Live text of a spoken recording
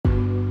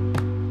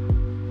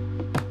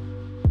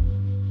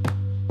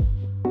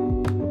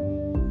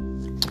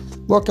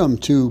Welcome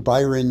to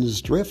Byron's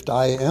Drift.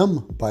 I am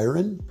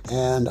Byron,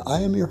 and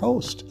I am your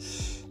host.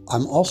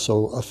 I'm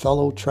also a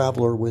fellow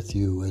traveler with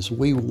you as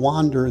we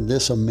wander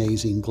this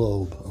amazing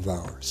globe of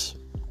ours.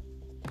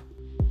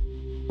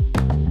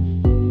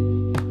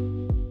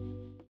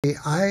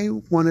 I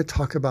want to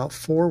talk about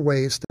 4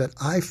 ways that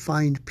I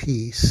find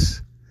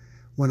peace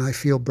when I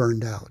feel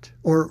burned out,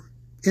 or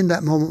in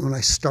that moment when I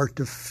start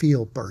to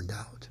feel burned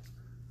out.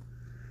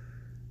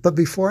 But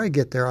before I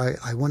get there,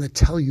 I want to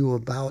tell you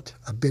about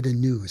a bit of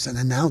news, an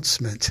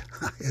announcement,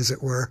 as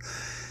it were.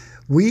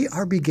 We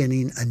are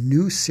beginning a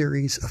new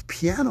series of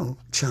piano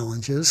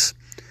challenges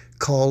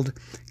called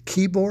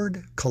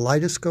Keyboard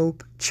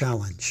Kaleidoscope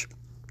Challenge.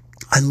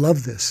 I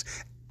love this.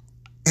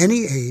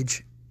 Any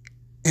age,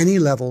 any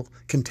level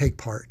can take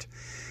part.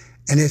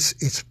 And it's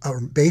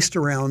based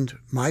around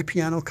my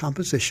piano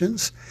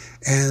compositions,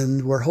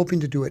 and we're hoping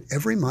to do it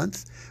every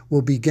month.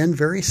 We'll begin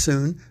very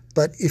soon.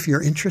 But if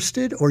you're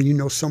interested, or you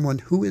know someone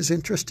who is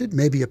interested,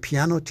 maybe a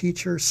piano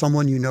teacher,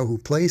 someone you know who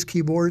plays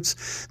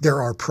keyboards, there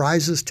are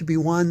prizes to be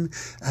won.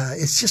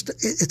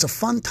 It's a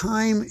fun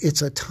time.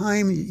 It's a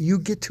time you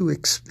get to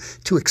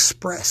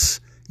express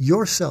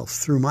yourself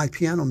through my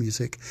piano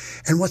music.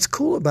 And what's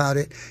cool about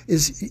it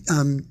is,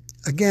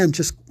 again,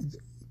 just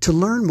to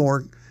learn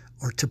more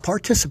or to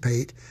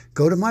participate,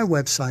 go to my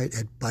website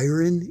at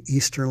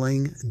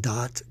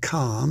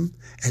byroneasterling.com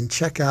and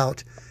check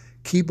out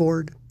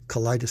Keyboard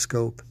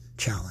Kaleidoscope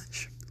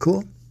Challenge.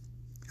 Cool?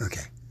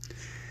 Okay.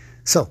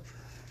 So,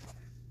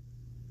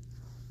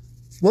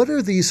 what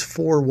are these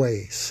 4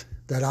 ways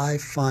that I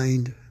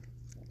find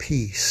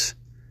peace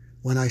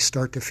when I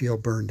start to feel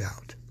burned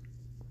out?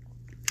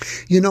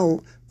 You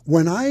know,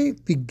 when I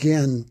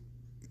begin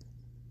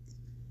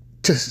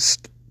to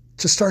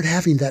start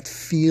having that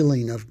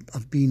feeling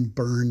of being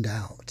burned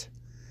out,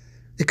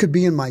 it could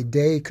be in my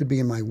day, it could be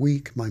in my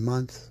week, my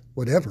month,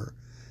 whatever.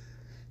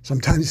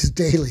 Sometimes it's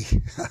daily.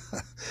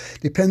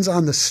 Depends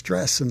on the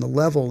stress and the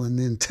level and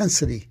the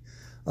intensity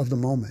of the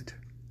moment.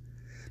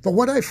 But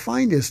what I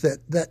find is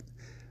that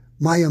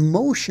my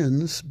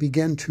emotions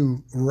begin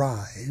to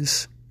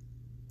rise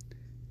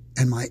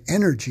and my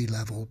energy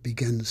level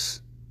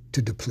begins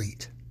to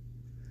deplete.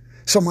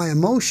 So my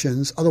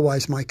emotions,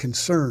 otherwise my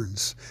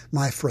concerns,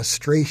 my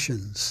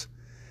frustrations,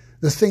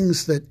 the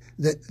things that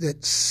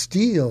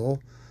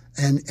steal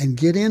and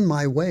get in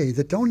my way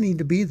that don't need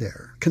to be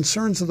there,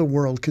 concerns of the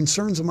world,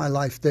 concerns of my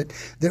life that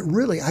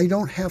really I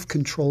don't have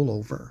control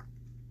over.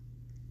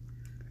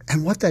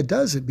 And what that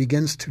does, it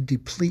begins to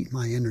deplete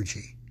my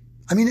energy.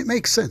 I mean, it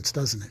makes sense,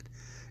 doesn't it?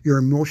 Your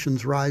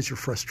emotions rise, your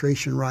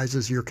frustration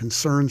rises, your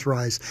concerns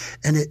rise,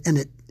 and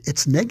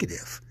it's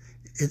negative.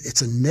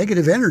 It's a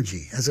negative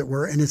energy, as it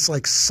were, and it's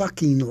like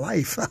sucking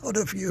life out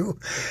of you.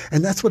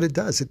 And that's what it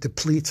does. It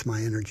depletes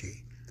my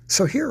energy.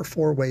 So here are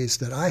 4 ways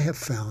that I have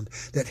found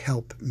that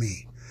help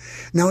me.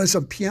 Now, as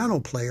a piano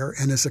player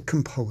and as a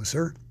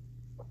composer,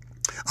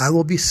 I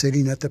will be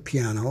sitting at the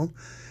piano,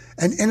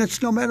 and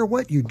it's no matter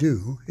what you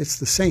do, it's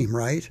the same,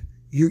 right?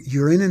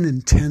 You're in an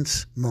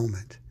intense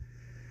moment.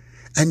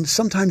 And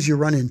sometimes you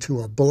run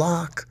into a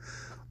block,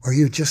 or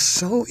you're just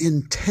so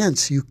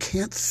intense you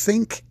can't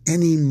think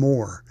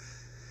anymore.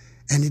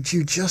 And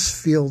you just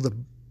feel the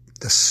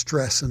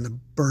stress and the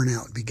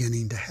burnout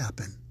beginning to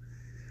happen.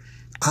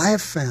 I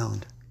have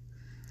found,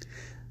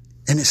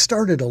 and it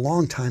started a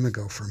long time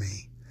ago for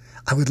me,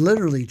 I would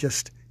literally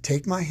just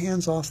take my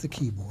hands off the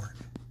keyboard,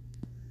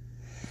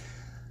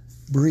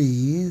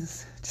 breathe,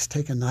 just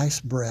take a nice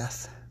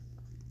breath,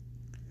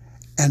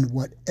 and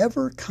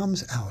whatever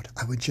comes out,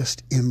 I would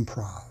just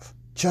improv,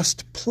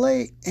 just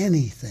play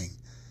anything.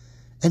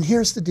 And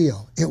here's the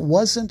deal. It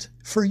wasn't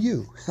for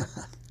you.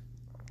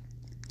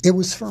 It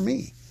was for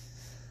me.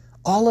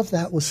 All of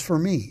that was for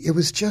me. It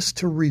was just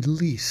to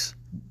release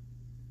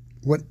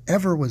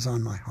whatever was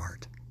on my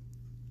heart.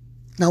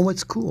 Now,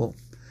 what's cool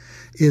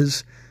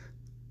is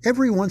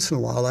every once in a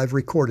while I've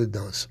recorded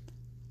those.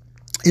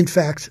 In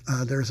fact,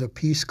 there's a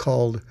piece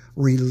called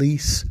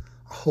Release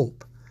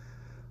Hope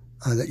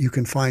that you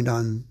can find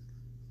on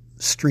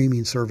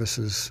streaming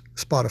services,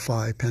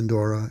 Spotify,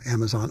 Pandora,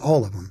 Amazon,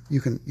 all of them.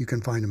 You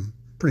can find them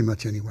pretty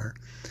much anywhere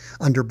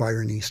under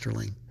Byron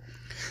Easterling.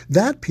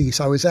 That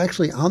piece, I was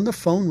actually on the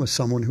phone with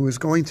someone who was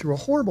going through a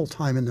horrible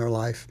time in their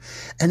life,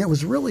 and it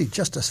was really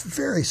just a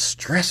very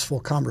stressful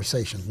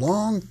conversation,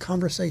 long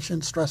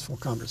conversation, stressful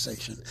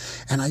conversation.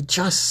 And I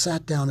just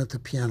sat down at the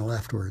piano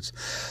afterwards,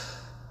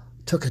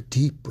 took a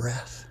deep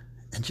breath,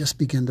 and just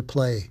began to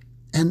play.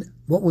 And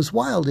what was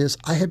wild is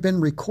I had been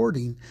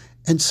recording,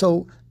 and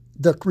so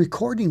the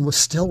recording was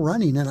still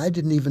running, and I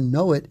didn't even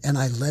know it, and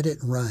I let it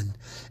run.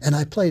 And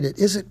I played it.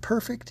 Is it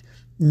perfect?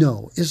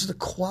 No. Is the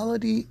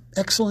quality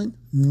excellent?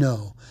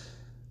 No.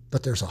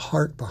 But there's a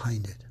heart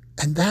behind it.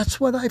 And that's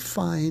what I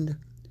find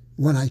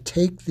when I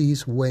take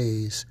these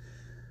ways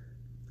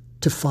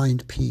to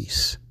find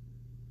peace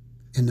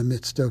in the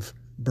midst of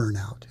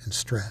burnout and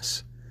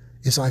stress,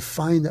 is I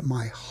find that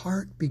my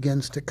heart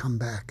begins to come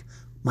back.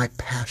 My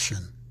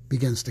passion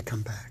begins to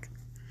come back.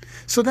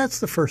 So that's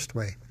the first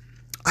way.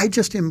 I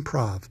just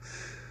improv.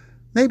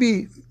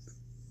 Maybe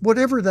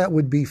whatever that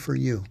would be for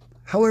you,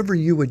 however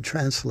you would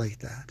translate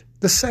that.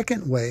 The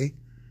second way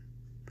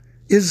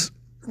is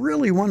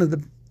really one of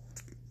the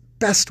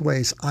best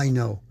ways I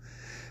know,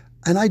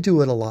 and I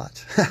do it a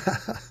lot.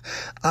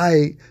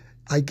 I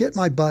get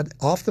my butt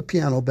off the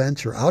piano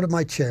bench or out of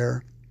my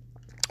chair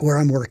where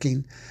I'm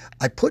working.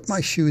 I put my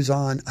shoes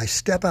on, I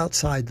step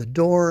outside the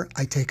door,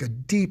 I take a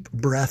deep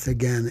breath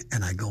again,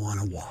 and I go on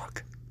a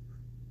walk.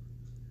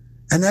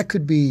 And that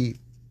could be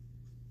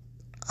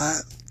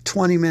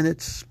 20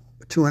 minutes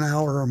to an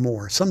hour or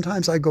more.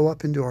 Sometimes I go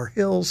up into our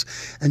hills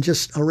and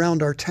just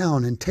around our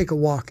town and take a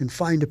walk and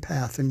find a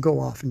path and go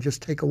off and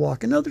just take a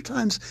walk. And other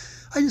times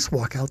I just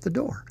walk out the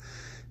door,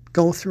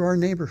 go through our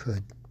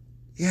neighborhood.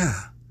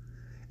 Yeah.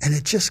 And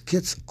it just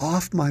gets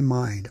off my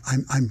mind.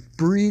 I'm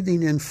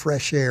breathing in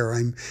fresh air.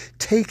 I'm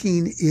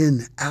taking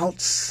in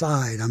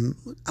outside. I'm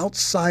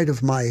outside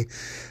of my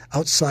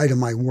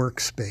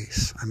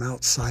workspace. I'm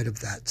outside of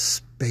that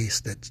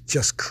space that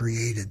just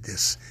created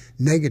this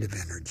negative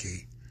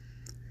energy.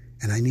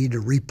 And I need to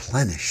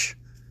replenish,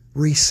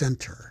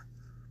 recenter.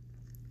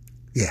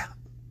 Yeah.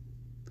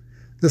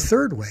 The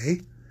third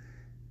way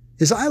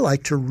is I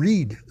like to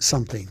read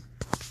something.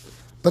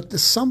 But the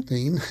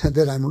something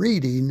that I'm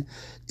reading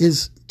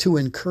is to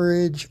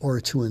encourage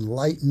or to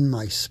enlighten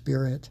my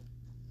spirit.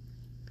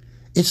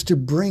 It's to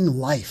bring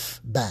life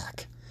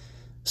back.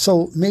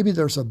 So maybe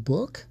there's a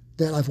book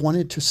that I've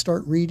wanted to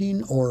start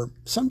reading, or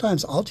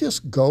sometimes I'll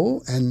just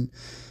go and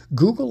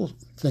Google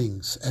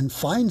things and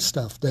find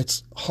stuff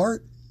that's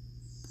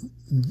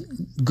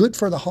good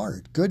for the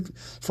heart, good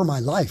for my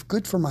life,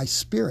 good for my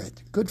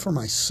spirit, good for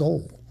my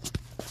soul.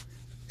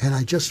 And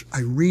I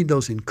read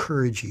those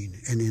encouraging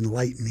and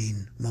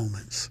enlightening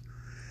moments.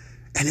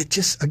 And it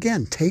just,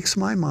 again, takes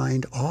my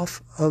mind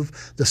off of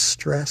the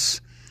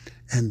stress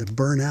and the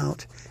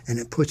burnout, and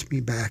it puts me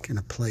back in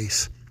a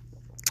place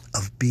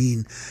of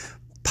being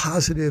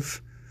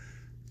positive,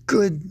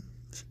 good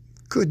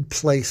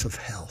place of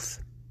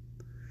health.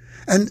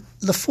 And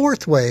the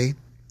fourth way,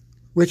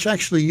 which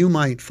actually you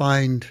might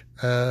find,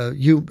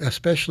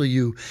 especially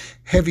you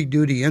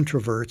heavy-duty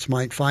introverts,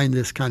 might find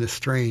this kind of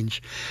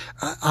strange.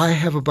 I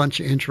have a bunch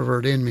of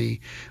introvert in me,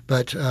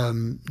 but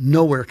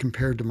nowhere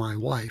compared to my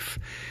wife.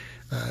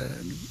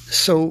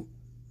 So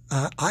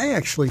I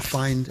actually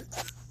find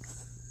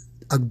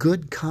a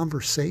good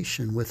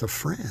conversation with a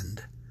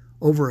friend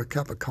over a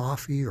cup of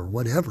coffee or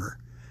whatever.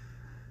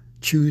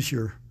 Choose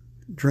your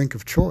drink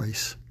of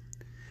choice.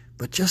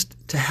 But just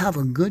to have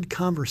a good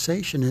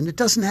conversation, and it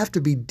doesn't have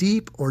to be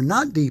deep or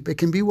not deep. It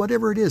can be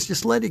whatever it is.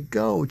 Just let it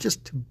go.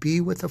 Just to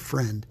be with a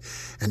friend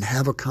and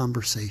have a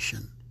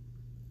conversation.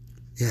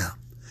 Yeah.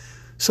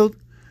 So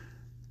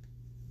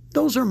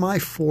those are my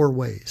 4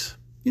 ways.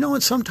 You know,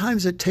 and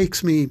sometimes it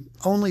takes me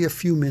only a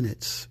few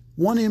minutes.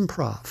 One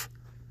improv,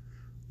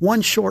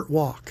 one short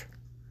walk,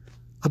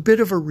 a bit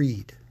of a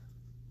read.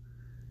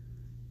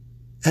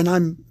 And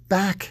I'm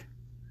back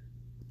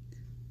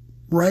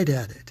right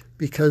at it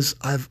because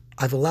I've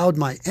allowed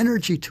my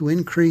energy to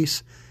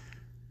increase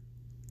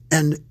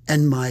and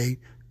my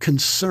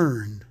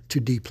concern to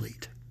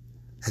deplete.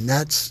 And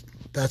that's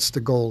the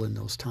goal in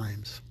those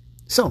times.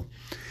 So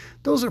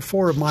those are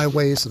 4 of my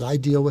ways that I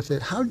deal with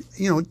it.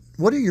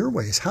 What are your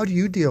ways? How do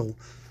you deal?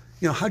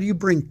 How do you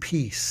bring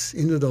peace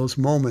into those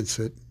moments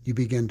that you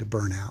begin to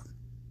burn out?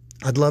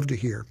 I'd love to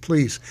hear.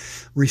 Please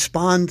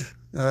respond,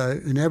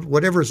 and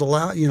whatever is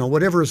allowed,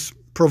 whatever is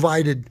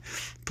provided,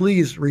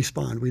 please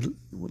respond. We'd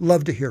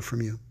love to hear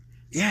from you.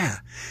 Yeah.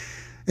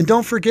 And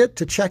don't forget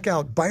to check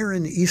out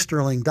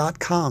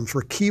ByronEasterling.com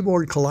for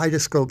Keyboard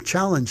Kaleidoscope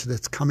Challenge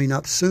that's coming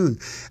up soon,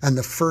 and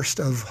the first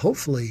of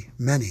hopefully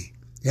many.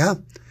 Yeah?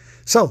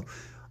 So,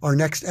 our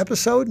next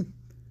episode,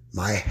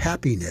 my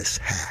happiness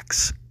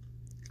hacks.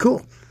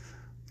 Cool.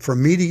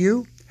 From me to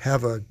you,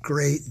 have a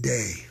great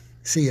day.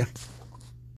 See ya.